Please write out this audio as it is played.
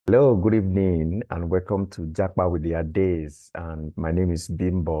Hello, good evening, and welcome to JAPA with their days. And my name is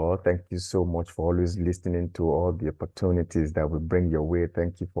Bimbo. Thank you so much for always listening to all the opportunities that we bring your way.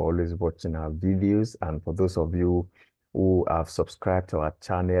 Thank you for always watching our videos. And for those of you who have subscribed to our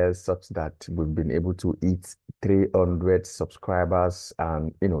channel, such that we've been able to hit 300 subscribers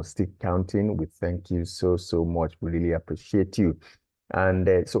and, still counting, we thank you so much. We really appreciate you.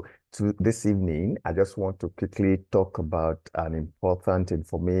 And so to this evening, I just want to quickly talk about an important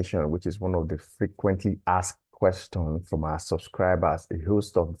information, which is one of the frequently asked questions from our subscribers. A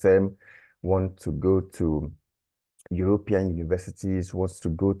host of them want to go to European universities, wants to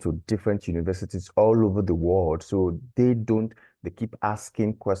go to different universities all over the world. So they keep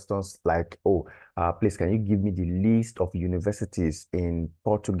asking questions like, oh, please, can you give me the list of universities in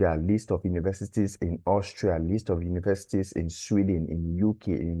Portugal, list of universities in Austria, list of universities in Sweden, in UK,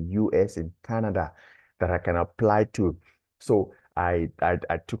 in US, in Canada that I can apply to? So I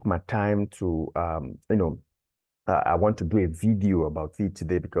took my time to, I want to do a video about it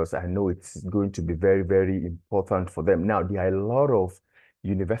today because I know it's going to be very important for them. Now, there are a lot of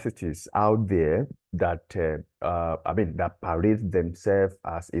universities out there that, that parade themselves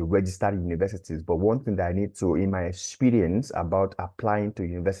as a registered universities. But one thing that I need to, in my experience about applying to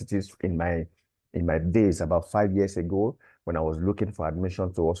universities in my days about 5 years ago, when I was looking for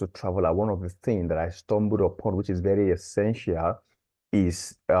admission to also travel, one of the things that I stumbled upon, which is very essential,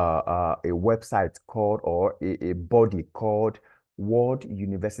 is a website called or a body called World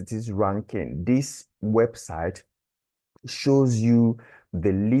Universities Ranking. This website shows you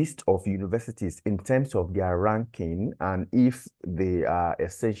the list of universities in terms of their ranking and if they are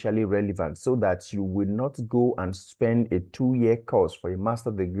essentially relevant so that you will not go and spend a 2-year course for a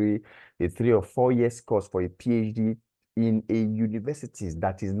master's degree, a 3 or 4 years course for a PhD in a university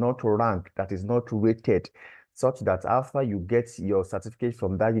that is not ranked, that is not rated, such that after you get your certificate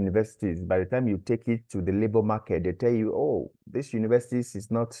from that university, by the time you take it to the labor market, they tell you, oh, this university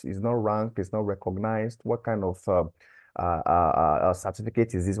is not ranked, it's not recognized. What kind of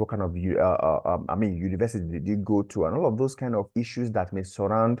certificate is this? What kind of university did you go to? And all of those kind of issues that may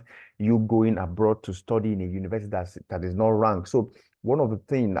surround you going abroad to study in a university that is not ranked. So one of the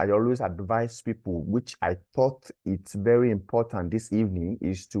things I always advise people, which I thought it's very important this evening,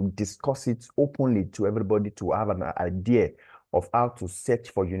 is to discuss it openly to everybody to have an idea of how to search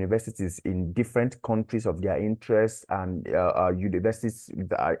for universities in different countries of their interest and universities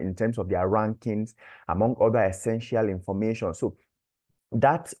in terms of their rankings, among other essential information. So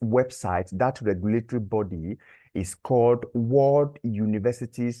that website, that regulatory body is called World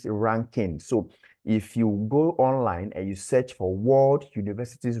Universities Ranking. So if you go online and you search for World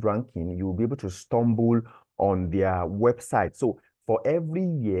Universities Ranking, you'll be able to stumble on their website. So for every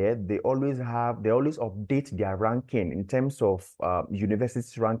year, they always update their ranking in terms of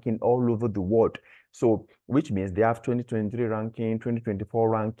universities ranking all over the world. So, which means they have 2023 ranking, 2024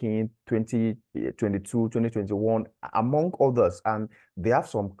 ranking, 2022, 2021, among others. And they have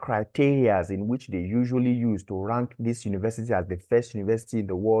some criteria in which they usually use to rank this university as the first university in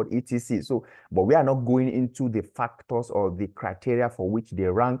the world, etc. So, but we are not going into the factors or the criteria for which they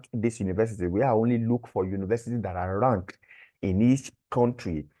rank this university. We are only look for universities that are ranked in each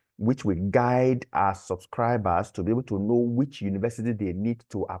country, which will guide our subscribers to be able to know which university they need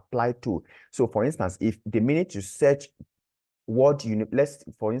to apply to. So for instance, if the minute you search let's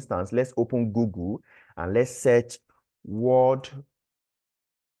open Google and let's search World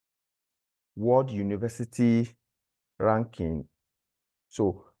University Ranking.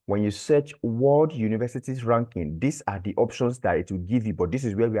 So when you search World Universities Ranking, these are the options that it will give you, but this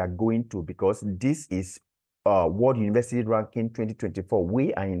is where we are going to because this is World University Ranking 2024.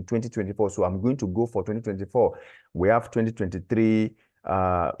 We are in 2024, so I'm going to go for 2024. We have 2023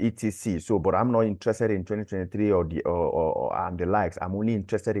 etc. So, but I'm not interested in 2023 or and the likes. I'm only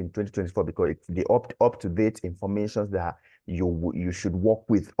interested in 2024 because it's the up to date information that you should work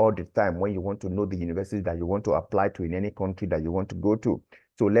with all the time when you want to know the university that you want to apply to in any country that you want to go to.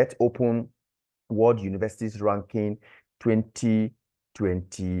 So let's open World Universities Ranking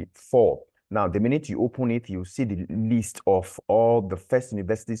 2024. Now, the minute you open it, you see the list of all the first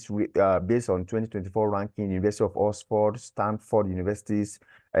universities based on 2024 ranking: University of Oxford, Stanford universities,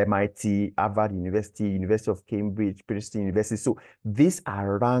 MIT, Harvard University, University of Cambridge, Princeton University. So these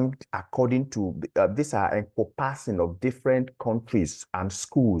are ranked according to, these are encompassing of different countries and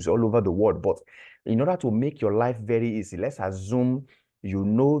schools all over the world. But in order to make your life very easy, let's assume you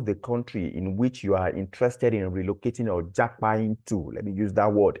know the country in which you are interested in relocating or jackpotting to. Let me use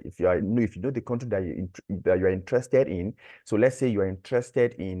that word. If you know the country that you are interested in. So let's say you are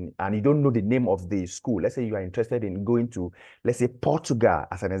interested in, and you don't know the name of the school. Let's say you are interested in going to, let's say, Portugal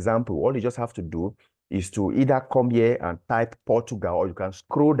as an example. All you just have to do is to either come here and type Portugal, or you can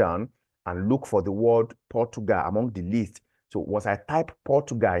scroll down and look for the word Portugal among the list. So once I type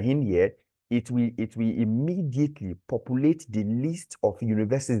Portugal in here, it will immediately populate the list of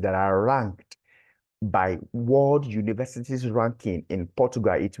universities that are ranked by World Universities ranking in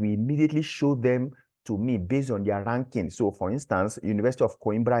Portugal. It will immediately show them to me based on their ranking. So for instance, University of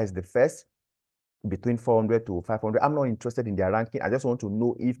Coimbra is the first, between 400 to 500. I'm not interested in their ranking. I just want to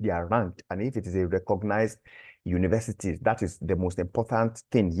know if they are ranked and if it is a recognized university. That is the most important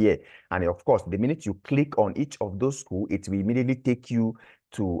thing here. And of course, the minute you click on each of those schools, it will immediately take you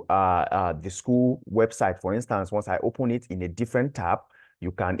to the school website. For instance, once I open it in a different tab,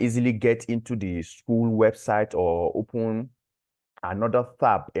 you can easily get into the school website or open another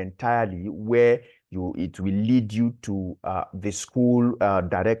tab entirely where it will lead you to the school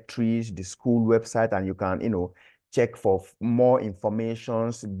directories, the school website, and you can check for more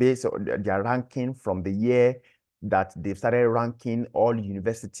informations based on their ranking from the year that they've started ranking all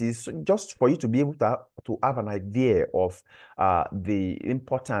universities. So just for you to be able to have an idea of the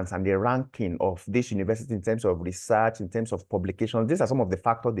importance and the ranking of this university in terms of research, in terms of publications. These are some of the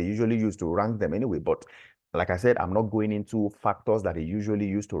factors they usually use to rank them anyway, but like I said, I'm not going into factors that they usually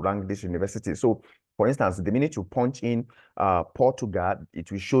use to rank this university. So, for instance, the minute you punch in Portugal,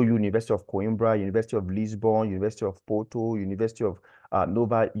 it will show you University of Coimbra, University of Lisbon, University of Porto, University of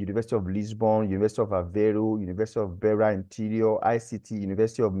Nova, University of Lisbon, University of Aveiro, University of Beira Interior, ICT,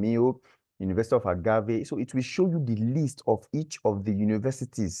 University of Mio, University of Agave. So it will show you the list of each of the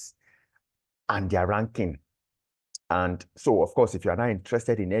universities and their ranking. And so, of course, if you are not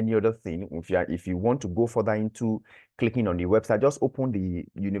interested in any other thing, if you want to go further into clicking on the website, just open the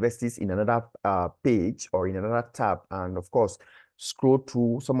universities in another page or in another tab, and of course, scroll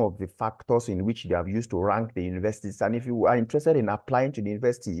through some of the factors in which they have used to rank the universities. And if you are interested in applying to the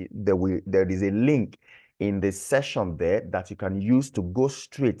university, there is a link in the session there that you can use to go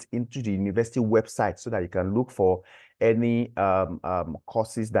straight into the university website so that you can look for any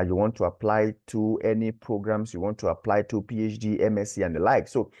courses that you want to apply to, any programs you want to apply to, PhD, MSc, and the like.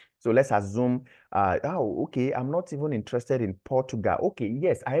 So let's assume, oh, okay, I'm not even interested in Portugal. Okay,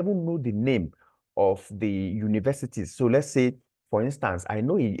 yes, I even know the name of the universities. So let's say, for instance, I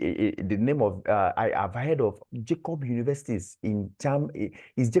know the name of, I have heard of Jacob Universities in Germany.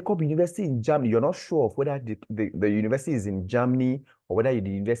 Is Jacob University in Germany? You're not sure of whether the university is in Germany or whether the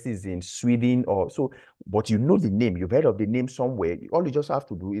university is in Sweden or so, but you know the name, you've heard of the name somewhere. All you just have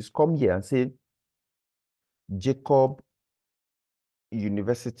to do is come here and say Jacob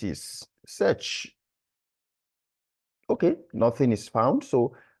Universities, search. Okay, nothing is found.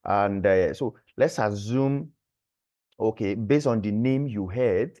 So, and so let's assume, okay, based on the name you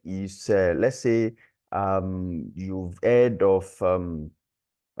heard is, let's say, you've heard of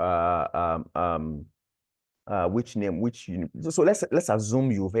uh, um, um, which name, so let's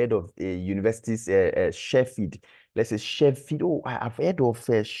assume you've heard of a university's Sheffield. Let's say Sheffield. Oh, I've heard of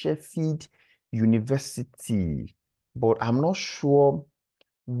Sheffield University, but I'm not sure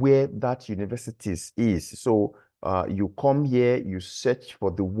where that university is. So you come here, you search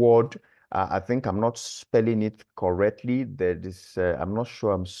for the word. I think I'm not spelling it correctly. I'm not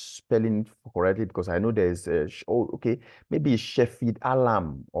sure I'm spelling it correctly because I know there's oh, okay, maybe it's Sheffield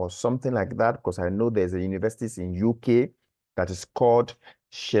Alam or something like that because I know there's a university in UK that is called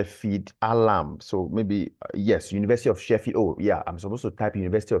Sheffield Alam. So maybe, yes, University of Sheffield. Oh, yeah, I'm supposed to type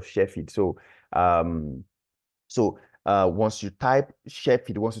University of Sheffield. Um, so once you type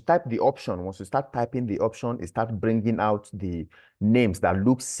Sheffield, once you type the option, once you start typing the option, it starts bringing out the names that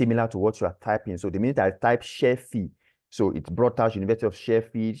look similar to what you are typing. So the minute I type Sheffield, so it brought out University of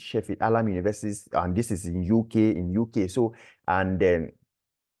Sheffield, Sheffield Hallam Universities, and this is in UK. So, and then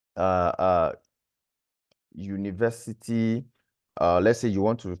uh, university, let's say you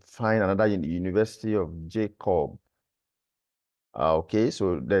want to find another University of Jacob. Okay,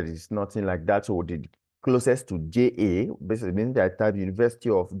 so there is nothing like that. So the closest to JA, basically means that I type University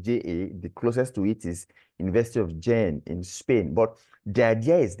of JA, the closest to it is University of Jaén in Spain. But the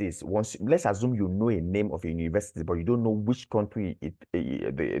idea is this: let's assume you know a name of a university, but you don't know which country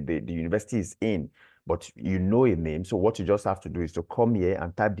the university is in, but you know a name. So what you just have to do is to come here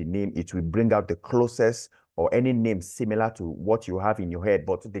and type the name. It will bring out the closest or any name similar to what you have in your head.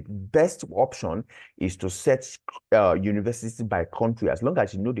 But the best option is to search universities by country, as long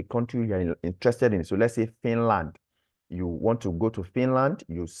as you know the country you're interested in. So let's say Finland. you want to go to Finland,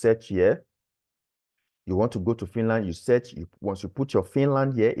 you search here. You want to go to Finland, you search, once you put your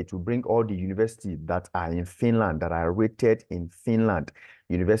Finland here, it will bring all the universities that are in Finland, that are rated in Finland.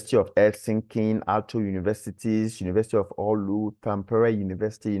 University of Helsinki, Aalto Universities, University of Oulu, Tampere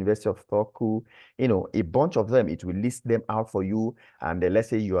University, University of Turku, a bunch of them, it will list them out for you. And let's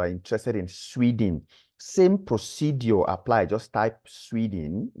say you are interested in Sweden. Same procedure apply. Just type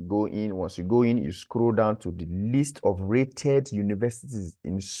Sweden, go in. Once you go in, you scroll down to the list of rated universities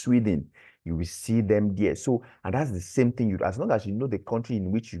in Sweden. You will see them there. So, and that's the same thing. As long as you know the country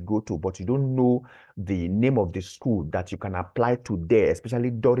in which you go to, but you don't know the name of the school that you can apply to there, especially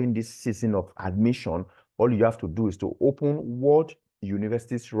during this season of admission, all you have to do is to open World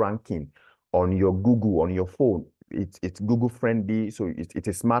Universities Ranking on your Google, on your phone. It's Google friendly, so it's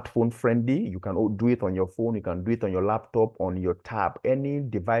a smartphone friendly. You can do it on your phone, you can do it on your laptop, on your tab, any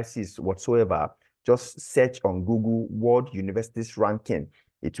devices whatsoever. Just search on Google World Universities Ranking.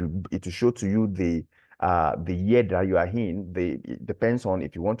 It will show to you the year that you are in. It depends on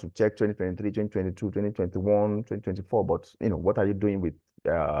if you want to check 2023, 2022, 2021, 2024, but what are you doing with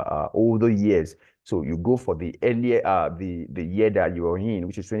older years? So you go for the earlier the year that you are in,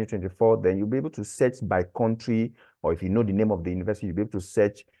 which is 2024, then you'll be able to search by country, or if you know the name of the university, you'll be able to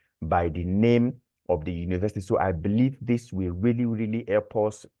search by the name of the university. So I believe this will really, really help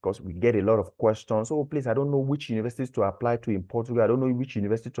us, because we get a lot of questions. Oh, please, I don't know which universities to apply to in Portugal. I don't know which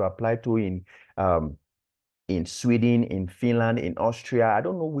university to apply to in Sweden, in Finland, in Austria. I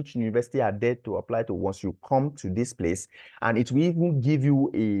don't know which university are there to apply to once you come to this place. And it will even give you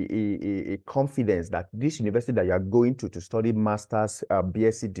a confidence that this university that you are going to study master's,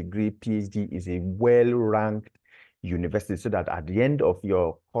 BSc degree, PhD is a well-ranked university, so that at the end of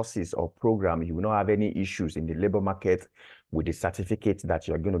your courses or program, you will not have any issues in the labor market with the certificate that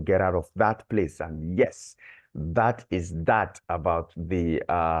you're going to get out of that place. And yes, that is that about the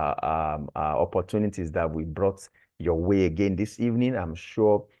opportunities that we brought your way again this evening. I'm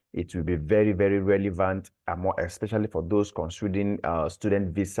sure it will be very, very relevant, especially for those considering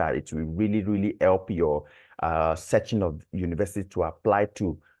student visa. It will really, really help your searching of university to apply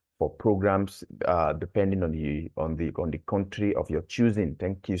to for programs depending on the country of your choosing.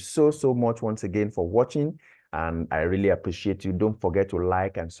 Thank you so much once again for watching, and I really appreciate you. Don't forget to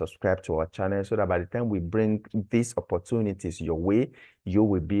like and subscribe to our channel, so that by the time we bring these opportunities your way, you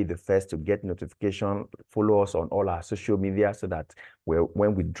will be the first to get notification. Follow us on all our social media, so that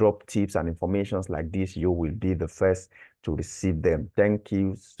when we drop tips and informations like this, you will be the first to receive them. Thank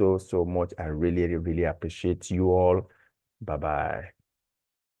you so much. I really, really appreciate you all. Bye-bye.